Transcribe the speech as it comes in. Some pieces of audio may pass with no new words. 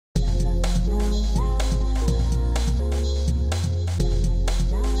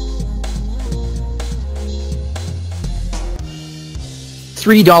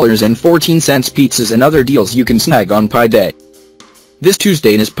$3.14 pizzas and other deals you can snag on Pi Day. This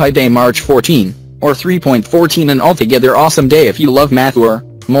Tuesday is Pi Day March 14, or 3.14, an altogether awesome day if you love math or,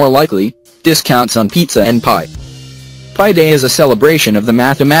 more likely, discounts on pizza and pie. Pi Day is a celebration of the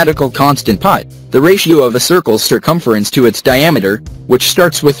mathematical constant pi, the ratio of a circle's circumference to its diameter, which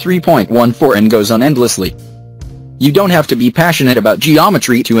starts with 3.14 and goes on endlessly. You don't have to be passionate about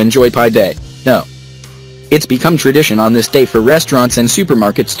geometry to enjoy Pi Day, no. It's become tradition on this day for restaurants and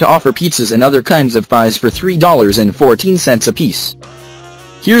supermarkets to offer pizzas and other kinds of pies for $3.14 a piece.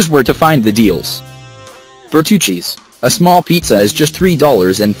 Here's where to find the deals. Bertucci's. A small pizza is just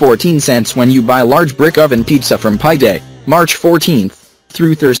 $3.14 when you buy a large brick oven pizza from Pi Day, March 14th,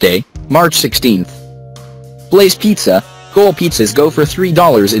 through Thursday, March 16th. Blaze Pizza. Whole pizzas go for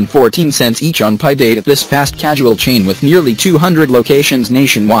 $3.14 each on Pi Day at this fast casual chain with nearly 200 locations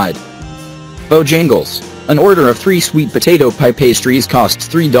nationwide. Bojangles. An order of 3 sweet potato pie pastries costs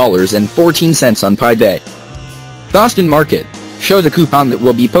 $3.14 on Pi Day. Boston Market. Show the coupon that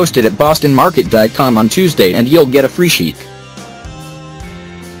will be posted at bostonmarket.com on Tuesday and you'll get a free sheet.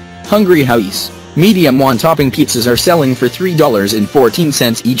 Hungry Howie's. Medium one-topping pizzas are selling for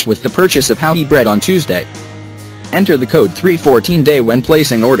 $3.14 each with the purchase of Howie bread on Tuesday. Enter the code 314DAY when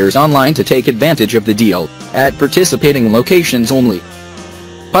placing orders online to take advantage of the deal, at participating locations only.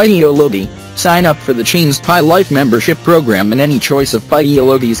 Pidiologi. Sign up for the chain's Pi Life membership program and any choice of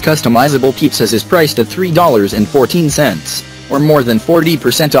Pidiologi's customizable pizzas is priced at $3.14, or more than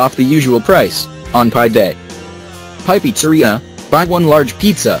 40% off the usual price, on Pi Day. Pi Pizzeria. Buy one large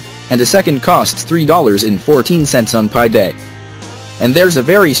pizza, and a second costs $3.14 on Pi Day. And there's a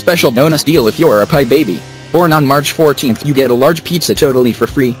very special bonus deal if you're a Pi baby. Born on March 14th you get a large pizza totally for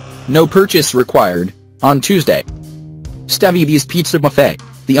free, no purchase required, on Tuesday. Stavidi's Pizza Buffet.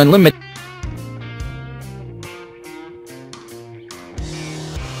 The unlimited